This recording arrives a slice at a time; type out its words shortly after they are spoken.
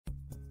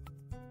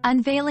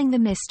Unveiling the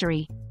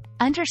mystery.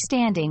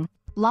 Understanding,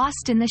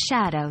 lost in the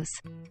shadows.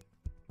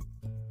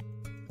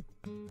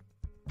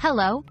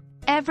 Hello,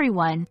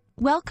 everyone.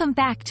 Welcome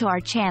back to our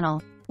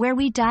channel, where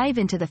we dive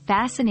into the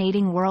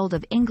fascinating world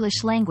of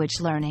English language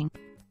learning.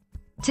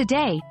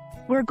 Today,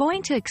 we're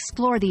going to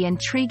explore the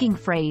intriguing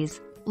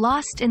phrase,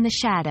 lost in the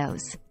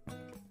shadows.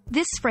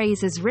 This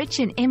phrase is rich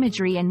in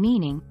imagery and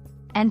meaning,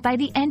 and by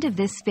the end of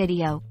this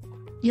video,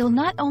 you'll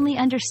not only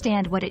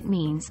understand what it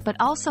means but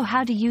also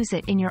how to use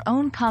it in your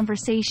own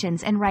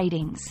conversations and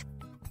writings.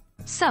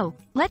 So,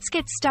 let's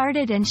get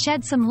started and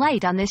shed some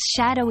light on this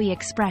shadowy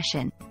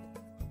expression.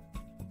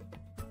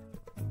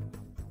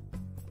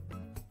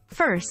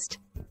 First,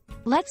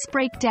 let's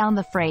break down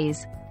the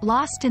phrase,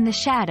 lost in the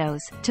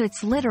shadows, to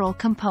its literal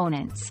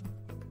components.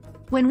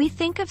 When we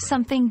think of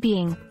something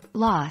being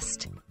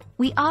lost,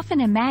 we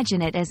often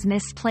imagine it as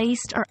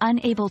misplaced or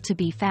unable to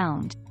be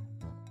found.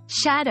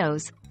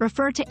 Shadows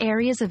refer to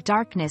areas of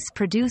darkness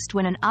produced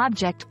when an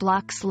object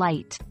blocks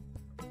light.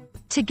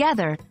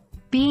 Together,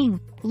 being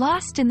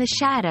lost in the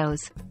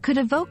shadows could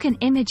evoke an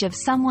image of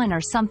someone or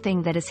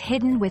something that is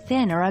hidden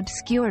within or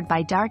obscured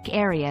by dark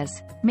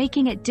areas,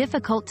 making it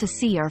difficult to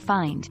see or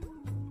find.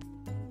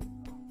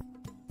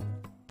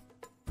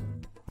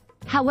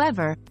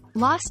 However,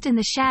 lost in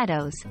the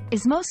shadows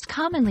is most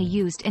commonly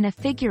used in a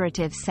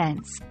figurative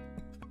sense.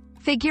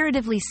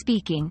 Figuratively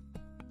speaking,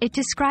 it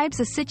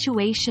describes a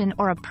situation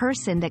or a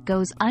person that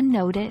goes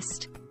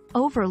unnoticed,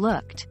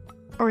 overlooked,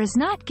 or is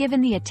not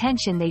given the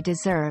attention they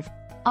deserve,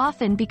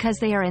 often because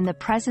they are in the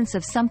presence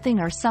of something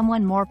or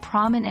someone more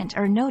prominent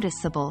or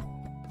noticeable.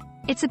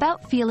 It's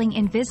about feeling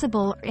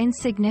invisible or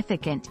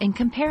insignificant in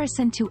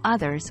comparison to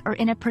others or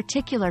in a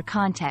particular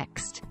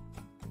context.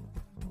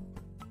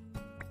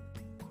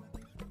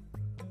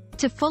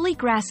 To fully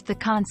grasp the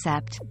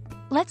concept,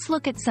 let's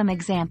look at some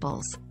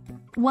examples.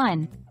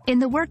 1. In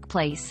the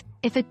workplace,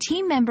 if a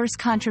team member's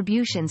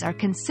contributions are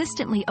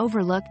consistently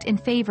overlooked in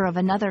favor of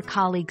another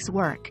colleague's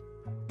work,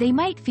 they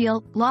might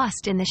feel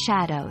lost in the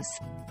shadows.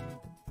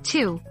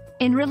 2.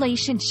 In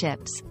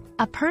relationships,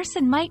 a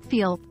person might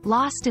feel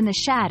lost in the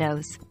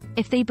shadows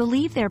if they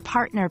believe their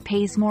partner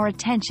pays more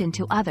attention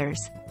to others,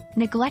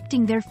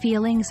 neglecting their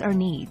feelings or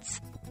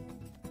needs.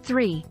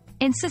 3.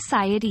 In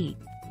society,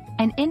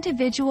 an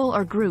individual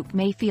or group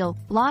may feel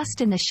lost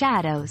in the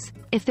shadows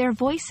if their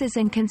voices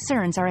and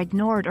concerns are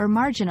ignored or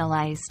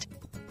marginalized.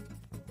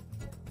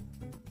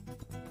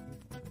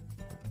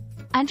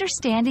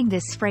 Understanding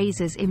this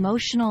phrase's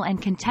emotional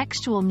and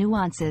contextual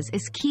nuances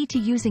is key to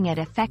using it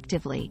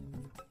effectively.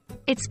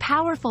 It's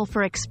powerful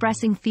for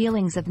expressing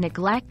feelings of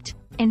neglect,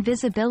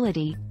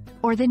 invisibility,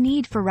 or the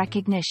need for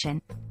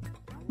recognition.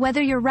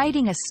 Whether you're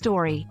writing a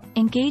story,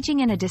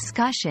 engaging in a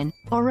discussion,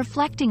 or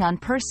reflecting on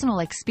personal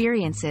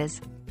experiences,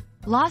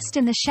 lost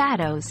in the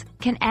shadows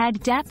can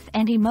add depth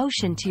and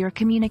emotion to your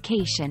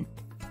communication.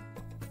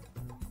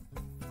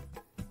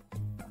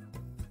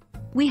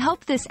 We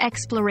hope this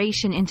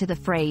exploration into the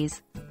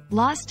phrase,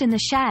 lost in the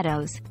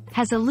shadows,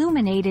 has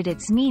illuminated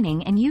its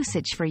meaning and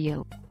usage for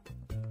you.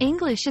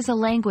 English is a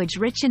language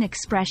rich in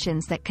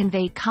expressions that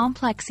convey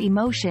complex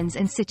emotions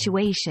and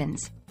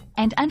situations,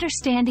 and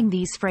understanding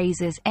these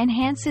phrases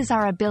enhances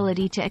our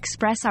ability to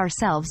express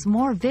ourselves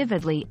more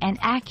vividly and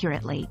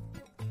accurately.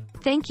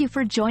 Thank you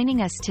for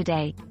joining us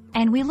today,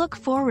 and we look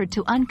forward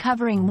to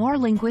uncovering more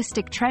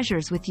linguistic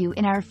treasures with you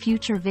in our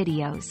future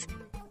videos.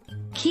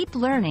 Keep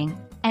learning,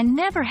 and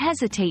never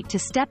hesitate to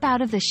step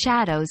out of the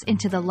shadows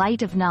into the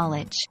light of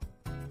knowledge.